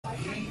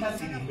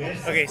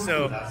Okay,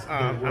 so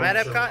I'm at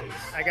Epcot.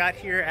 I got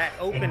here at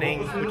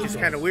opening, which is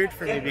kind of weird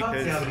for me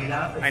because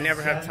I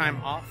never have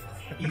time off.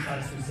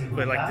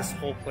 But like this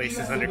whole place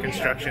is under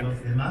construction.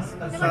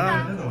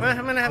 Well,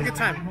 I'm gonna have a good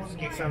time.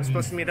 So I'm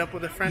supposed to meet up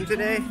with a friend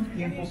today,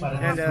 and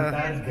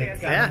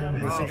yeah,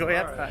 let's enjoy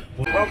Epcot.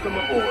 Welcome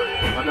aboard.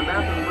 On the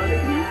map in front of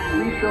you,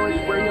 please show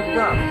us where you're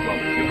from.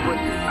 You put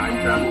your time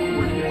travel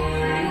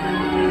coordinates.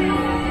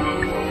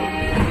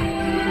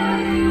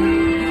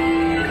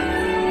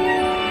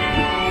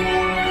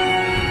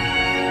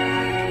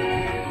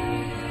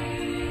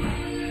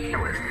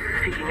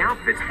 Picking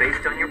outfits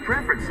based on your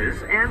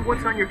preferences and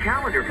what's on your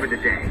calendar for the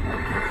day.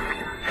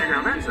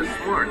 Now that's a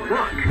smart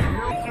look.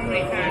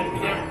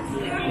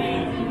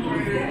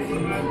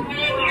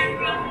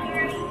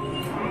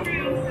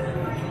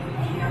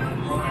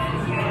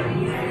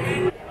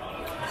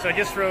 So I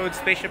just rode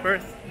Spaceship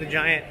Earth, the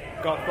giant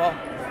golf ball,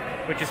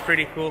 which is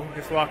pretty cool.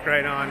 Just walked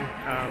right on.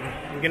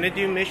 I'm gonna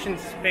do Mission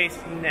Space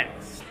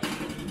next.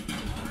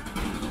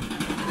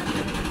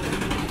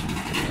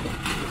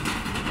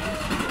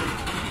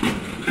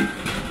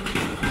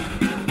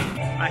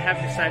 I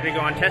have decided to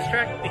go on test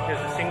track because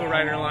the single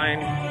rider line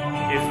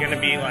is going to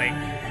be like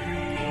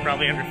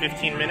probably under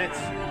 15 minutes,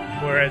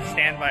 whereas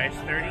standby is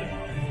 30.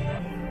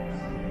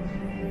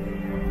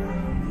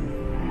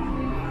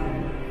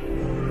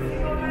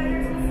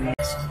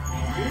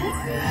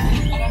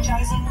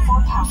 Energizing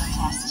for power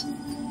test.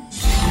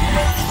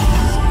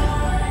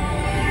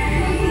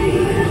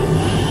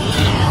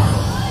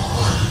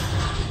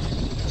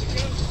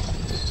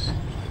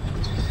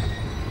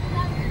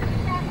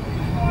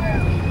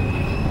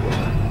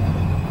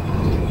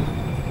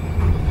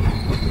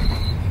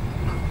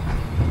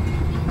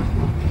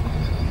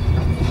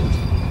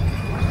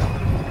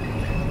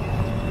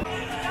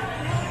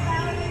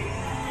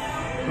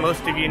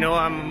 Most of you know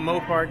I'm a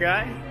Mopar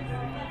guy,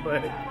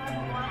 but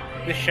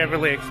this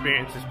Chevrolet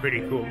experience is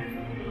pretty cool.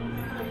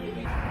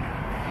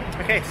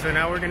 Okay, so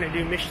now we're gonna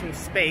do Mission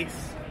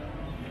Space.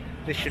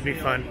 This should be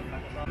fun.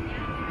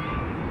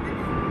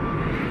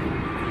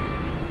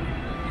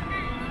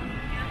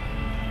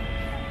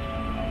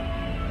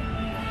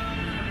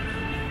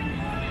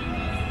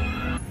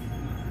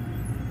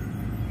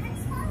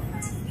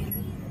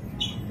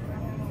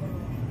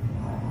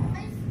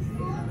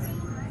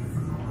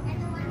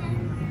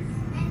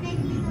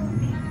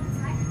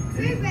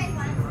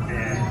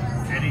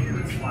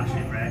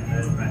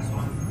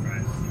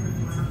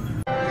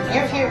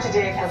 You're here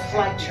today for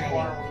flight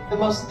training, the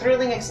most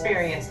thrilling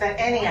experience that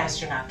any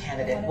astronaut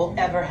candidate will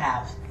ever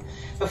have.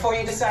 Before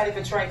you decide if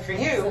it's right for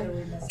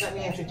you, let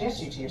me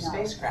introduce you to your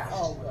spacecraft.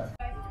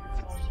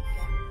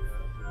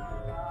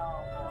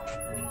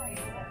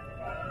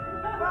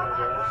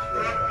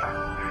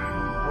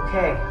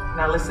 Okay,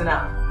 now listen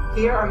up.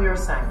 Here are your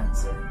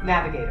assignments.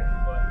 Navigator,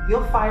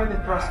 you'll fire the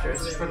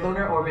thrusters for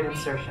lunar orbit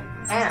insertion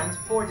and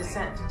for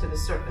descent to the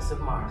surface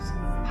of Mars.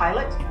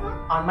 Pilot,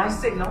 on my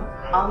signal,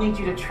 I'll need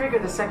you to trigger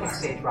the second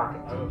stage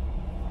rocket.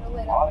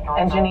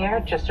 Engineer,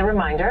 just a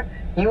reminder,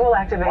 you will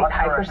activate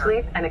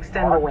hypersleep and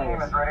extend the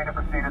wings. Ready to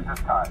proceed at this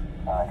time.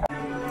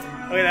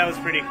 Okay, that was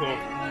pretty cool.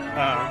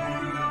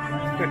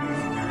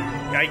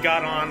 I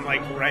got on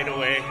like right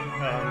away.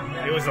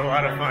 It was a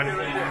lot of fun.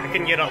 I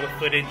couldn't get all the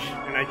footage,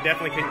 and I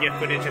definitely couldn't get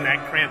footage in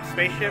that cramped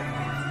spaceship.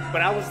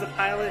 But I was the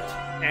pilot,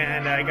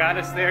 and I got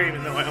us there,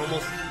 even though I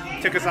almost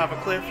took us off a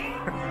cliff.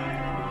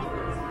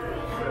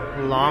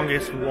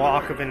 Longest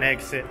walk of an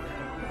exit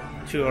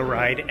to a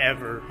ride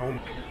ever. Oh.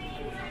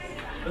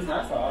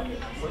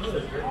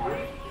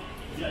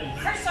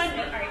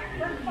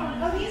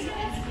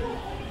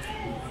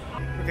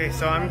 Okay,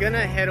 so I'm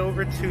gonna head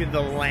over to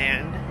the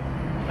land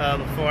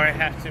before I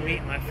have to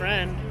meet my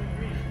friend.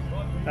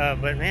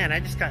 But man, I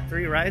just got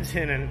 3 rides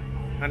in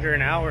under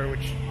an hour,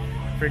 which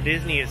for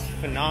Disney is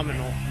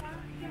phenomenal.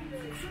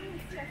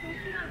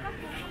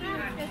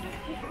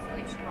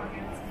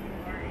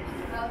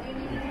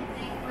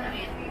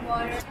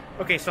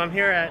 Okay, so I'm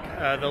here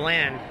at the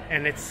land,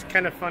 and it's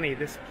kind of funny.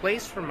 This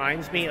place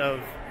reminds me of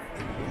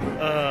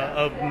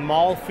a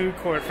mall food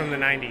court from the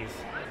 90s.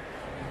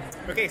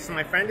 Okay, so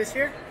my friend is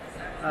here.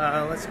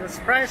 Let's go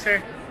surprise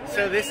her.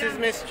 So this is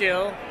Miss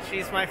Jill.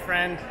 She's my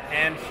friend,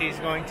 and she's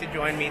going to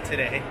join me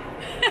today.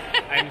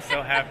 I'm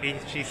so happy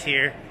she's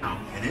here.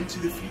 And into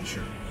the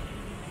future.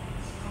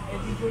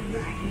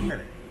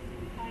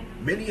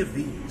 Many of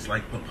these,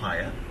 like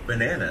papaya,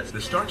 bananas, the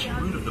starchy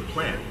root of the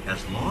plant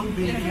has long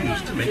been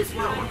used to make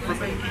flour for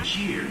baking. Each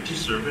year to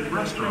serve in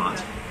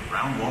restaurants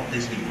around Walt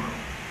Disney World.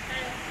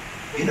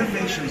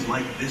 Innovations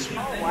like this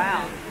one. Oh,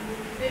 wow.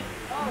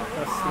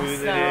 How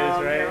smooth it is,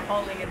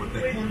 right? With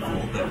the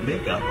handful that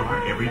make up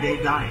our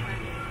everyday diet.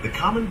 The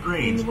common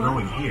grains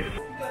growing here.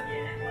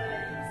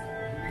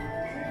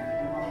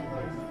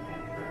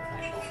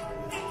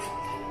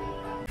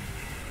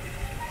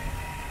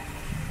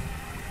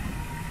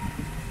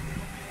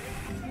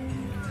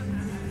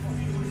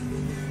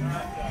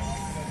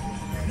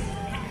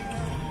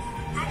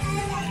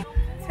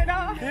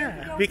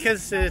 Yeah,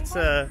 because it's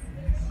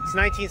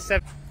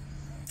 1970.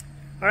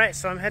 Alright,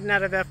 so I'm heading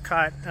out of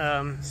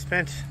Epcot.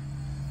 Spent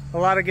a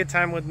lot of good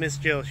time with Miss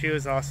Jill. She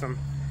was awesome.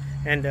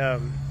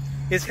 And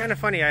it's kind of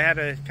funny, I had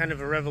a kind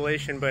of a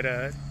revelation, but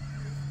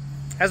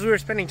as we were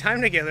spending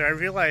time together, I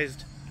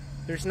realized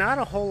there's not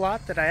a whole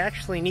lot that I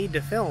actually need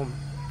to film.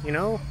 You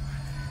know?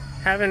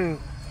 Having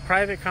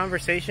private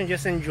conversation,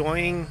 just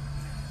enjoying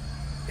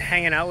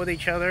hanging out with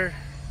each other.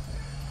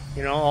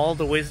 You know, all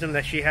the wisdom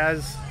that she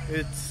has.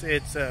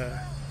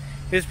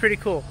 It's pretty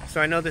cool. So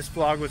I know this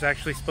vlog was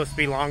actually supposed to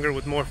be longer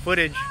with more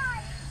footage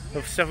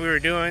of stuff we were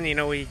doing. You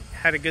know, we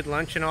had a good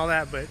lunch and all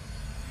that, but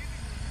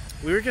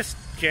we were just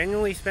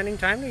genuinely spending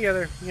time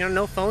together. You know,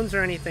 no phones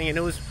or anything, and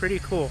it was pretty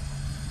cool.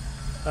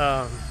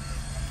 I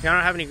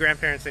don't have any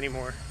grandparents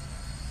anymore,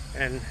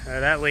 and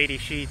that lady,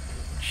 she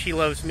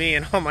loves me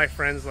and all my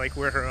friends like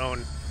we're her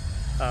own,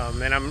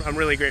 and I'm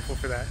really grateful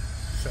for that.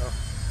 So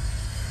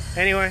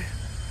anyway,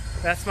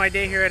 that's my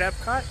day here at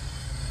Epcot,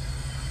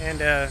 and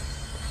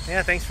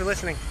yeah, thanks for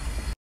listening.